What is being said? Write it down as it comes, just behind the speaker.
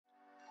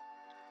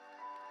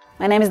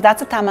My name is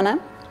Datza.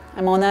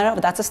 I'm owner of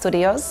Datza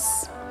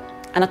Studios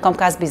and a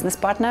Comcast business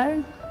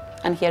partner,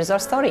 and here's our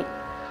story.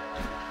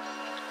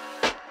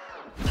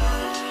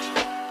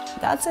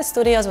 Datza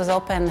Studios was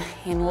opened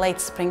in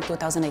late spring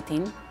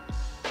 2018.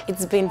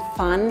 It's been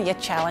fun yet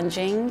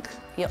challenging.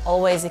 You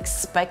always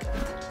expect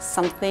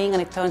something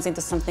and it turns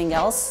into something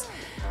else.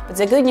 But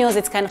the good news,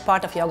 it's kind of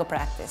part of yoga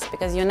practice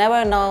because you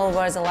never know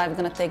where's the life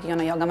going to take you on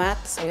a yoga mat,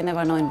 so you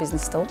never know in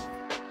business too.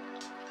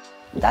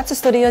 Datza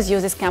Studios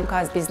uses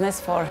Comcast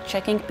business for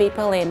checking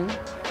people in,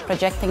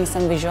 projecting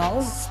some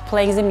visuals,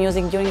 playing the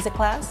music during the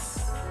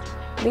class.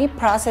 We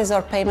process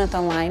our payment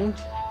online,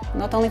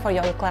 not only for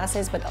yoga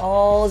classes, but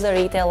all the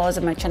retail or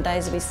the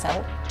merchandise we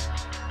sell.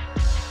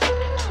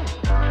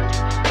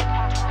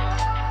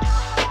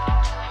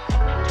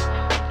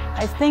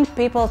 I think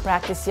people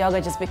practice yoga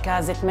just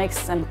because it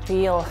makes them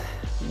feel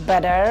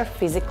better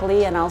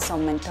physically and also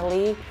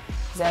mentally.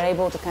 They're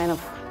able to kind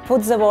of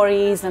put the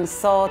worries and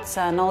thoughts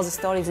and all the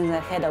stories in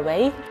their head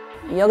away.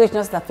 Yoga is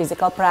just a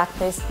physical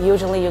practice.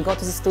 Usually you go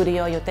to the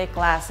studio, you take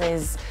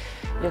classes,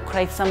 you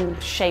create some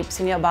shapes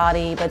in your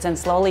body, but then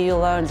slowly you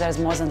learn there's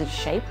more than the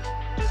shape.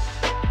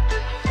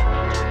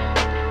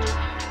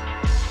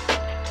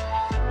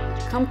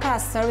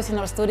 Comcast service in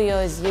our studio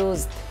is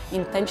used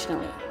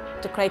intentionally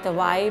to create a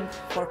vibe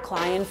for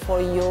client, for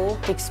you,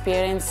 to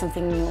experience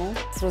something new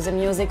through the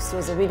music,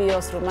 through the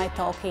videos, through my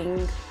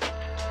talking.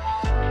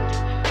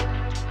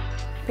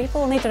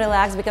 People need to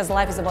relax because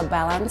life is about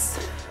balance.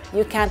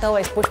 You can't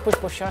always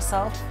push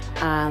yourself.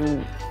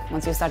 And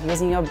once you start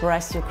using your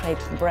breath, you create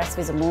breath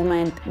with the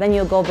movement. Then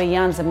you go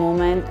beyond the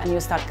movement and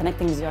you start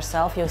connecting with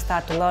yourself. You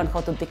start to learn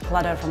how to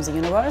declutter from the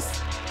universe.